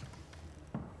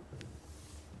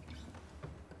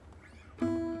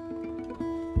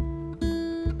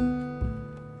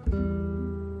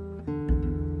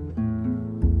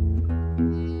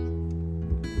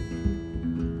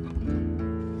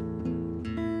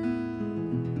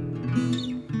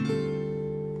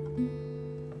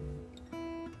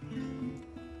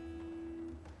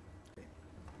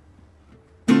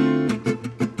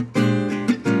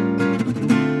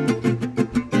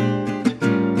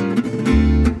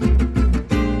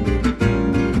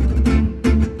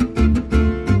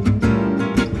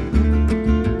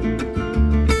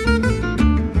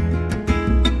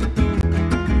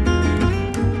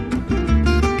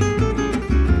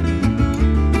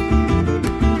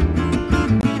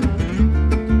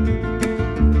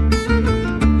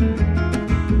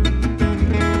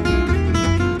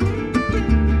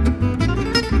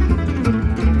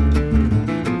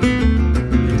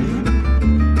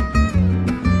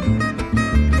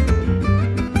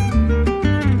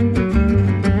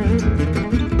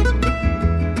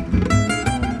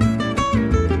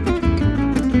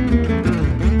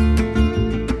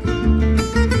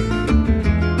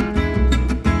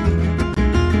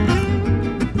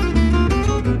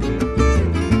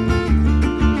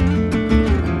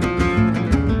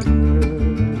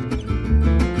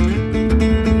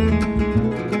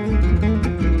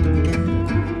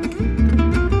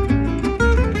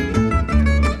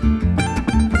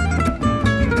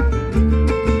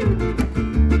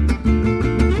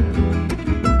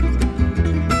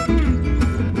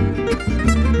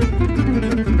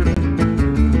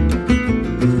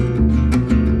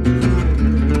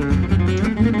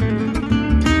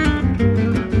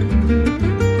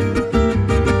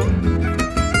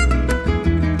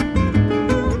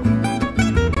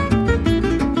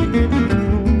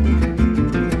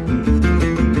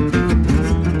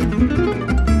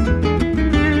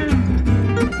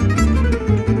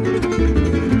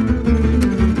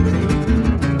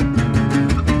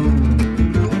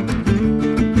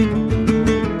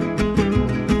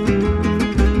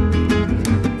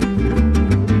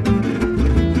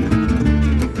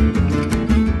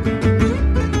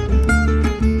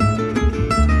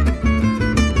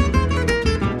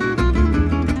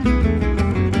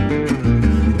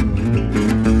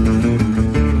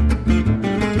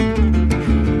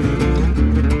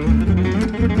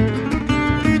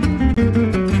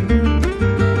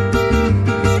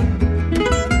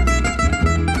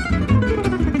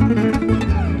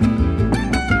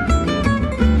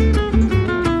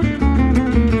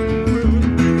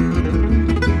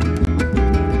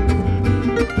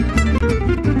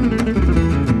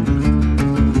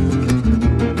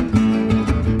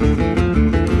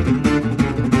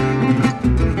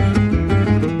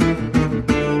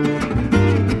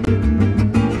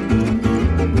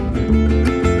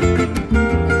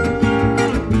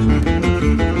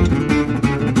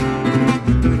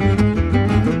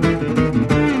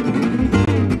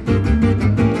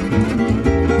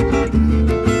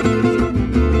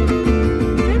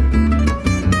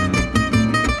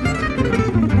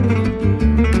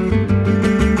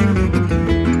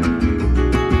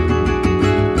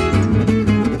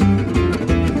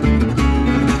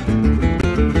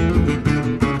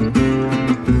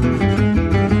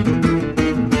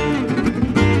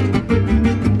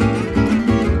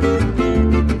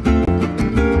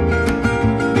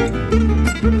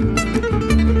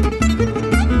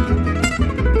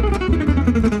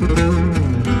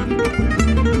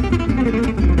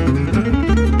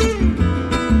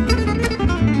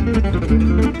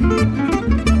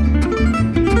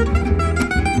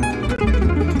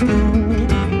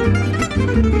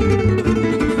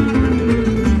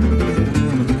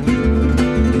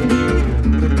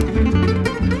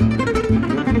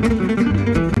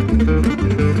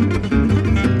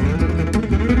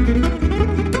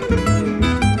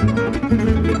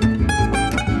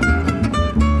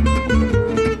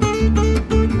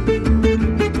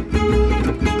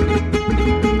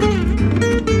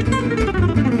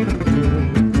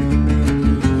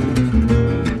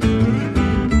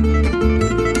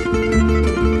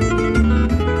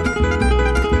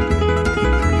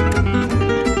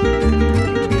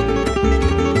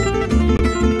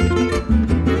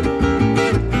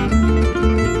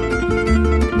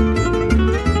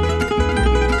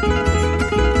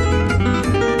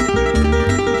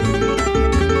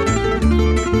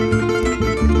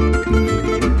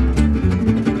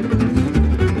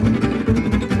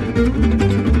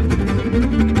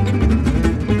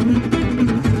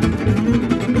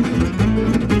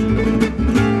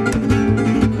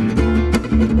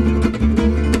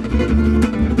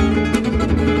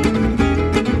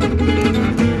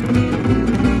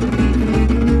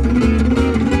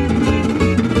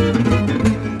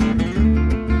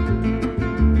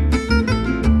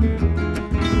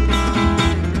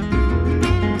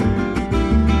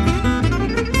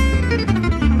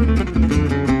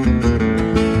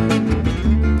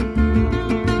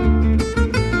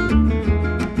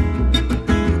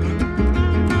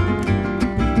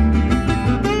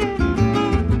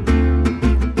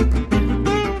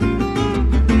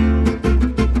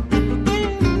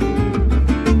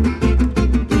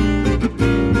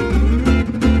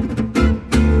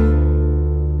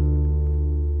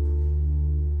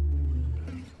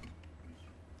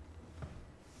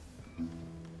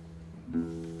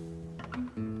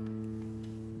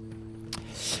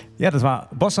 Ja, das war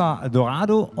Bossa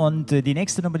Dorado und die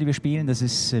nächste Nummer, die wir spielen, das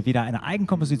ist wieder eine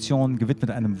Eigenkomposition,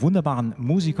 gewidmet einem wunderbaren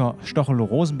Musiker, Stochelo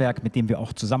Rosenberg, mit dem wir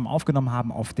auch zusammen aufgenommen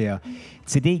haben auf der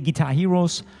CD Guitar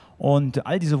Heroes. Und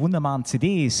all diese wunderbaren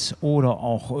CDs oder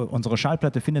auch unsere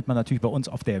Schallplatte findet man natürlich bei uns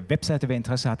auf der Webseite. Wer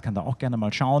Interesse hat, kann da auch gerne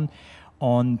mal schauen.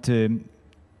 Und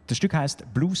das Stück heißt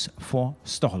Blues for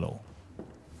Stochelo.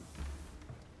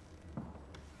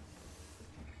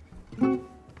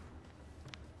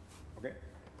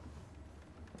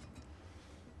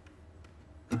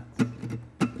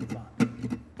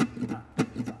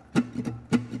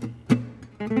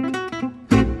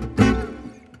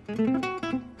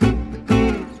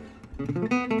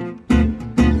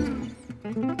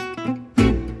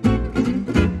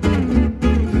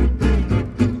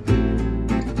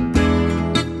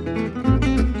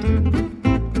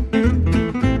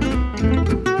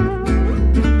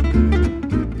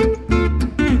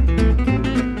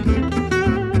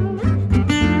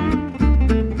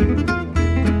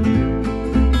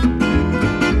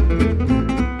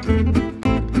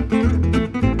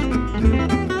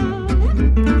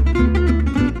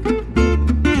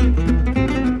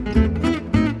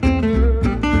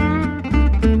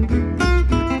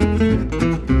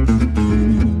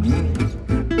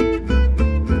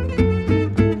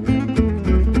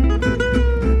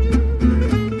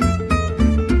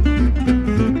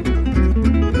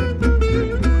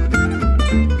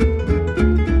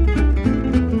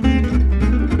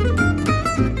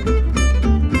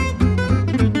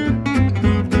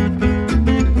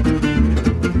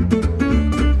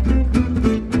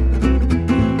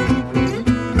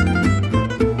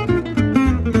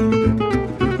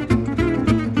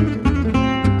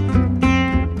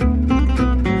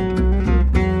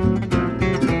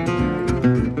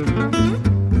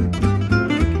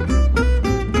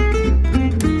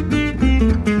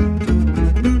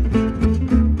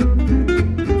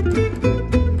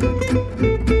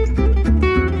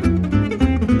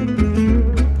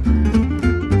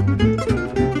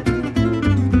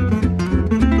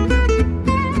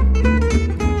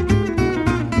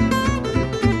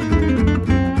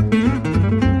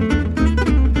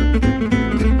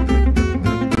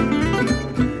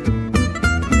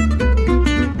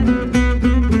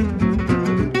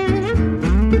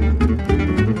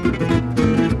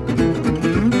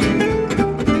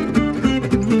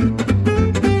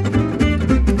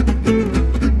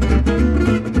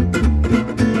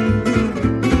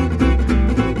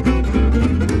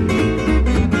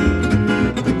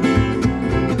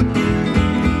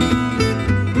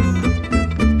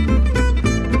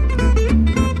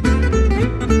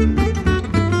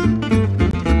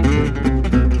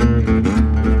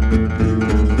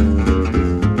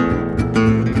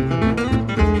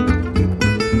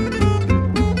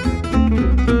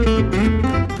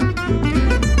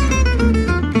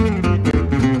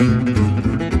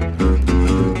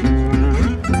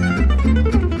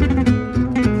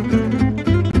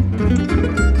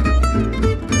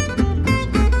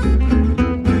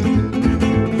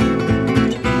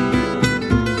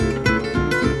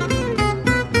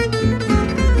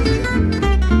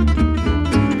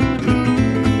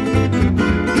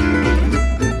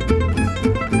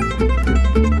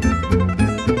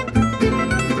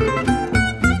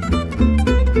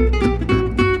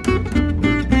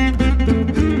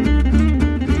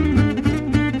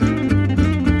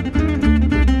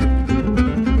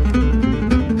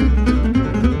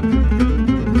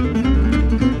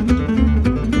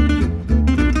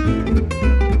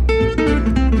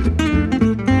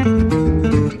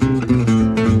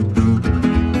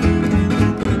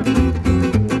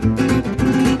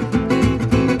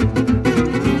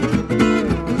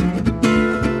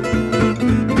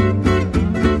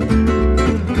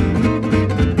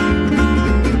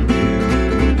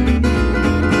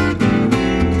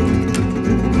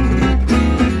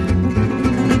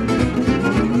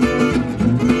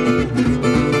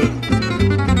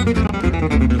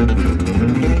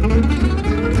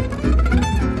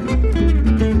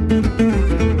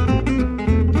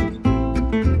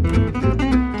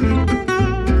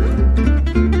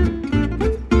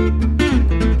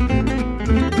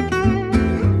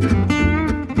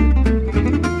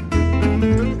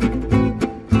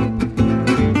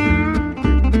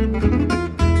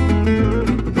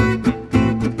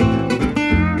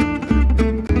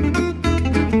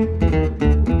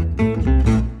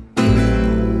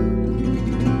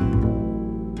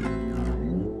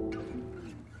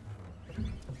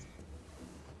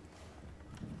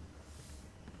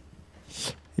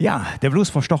 Ja, der Blues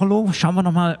vor Stochelo. Schauen wir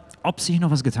nochmal, ob sich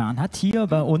noch was getan hat hier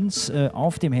bei uns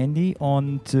auf dem Handy.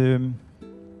 Und wir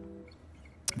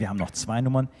haben noch zwei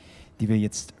Nummern, die wir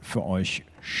jetzt für euch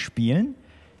spielen.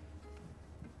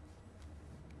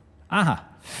 Aha,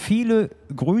 viele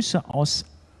Grüße aus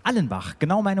Allenbach,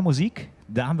 genau meine Musik.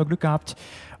 Da haben wir Glück gehabt.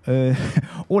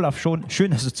 Olaf schon,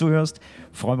 schön, dass du zuhörst.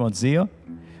 Freuen wir uns sehr.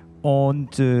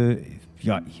 Und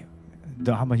ja,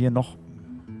 da haben wir hier noch,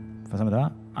 was haben wir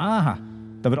da? Aha,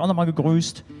 da wird auch nochmal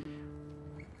gegrüßt.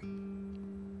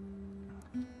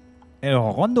 El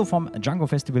Rondo vom Django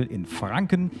Festival in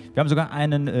Franken. Wir haben sogar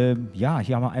einen, ja,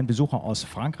 hier haben wir einen Besucher aus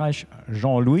Frankreich,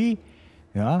 Jean-Louis.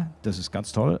 Ja, das ist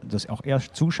ganz toll, dass auch er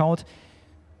zuschaut.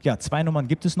 Ja, 2 Nummern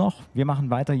gibt es noch. Wir machen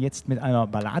weiter jetzt mit einer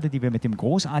Ballade, die wir mit dem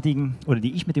großartigen, oder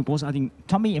die ich mit dem großartigen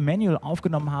Tommy Emmanuel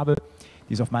aufgenommen habe,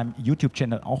 die es auf meinem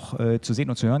YouTube-Channel auch zu sehen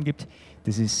und zu hören gibt.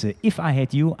 Das ist If I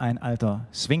Had You, ein alter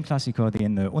Swing-Klassiker,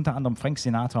 den unter anderem Frank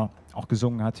Sinatra auch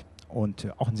gesungen hat. Und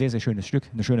auch ein sehr, sehr schönes Stück,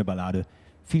 eine schöne Ballade.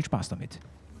 Viel Spaß damit.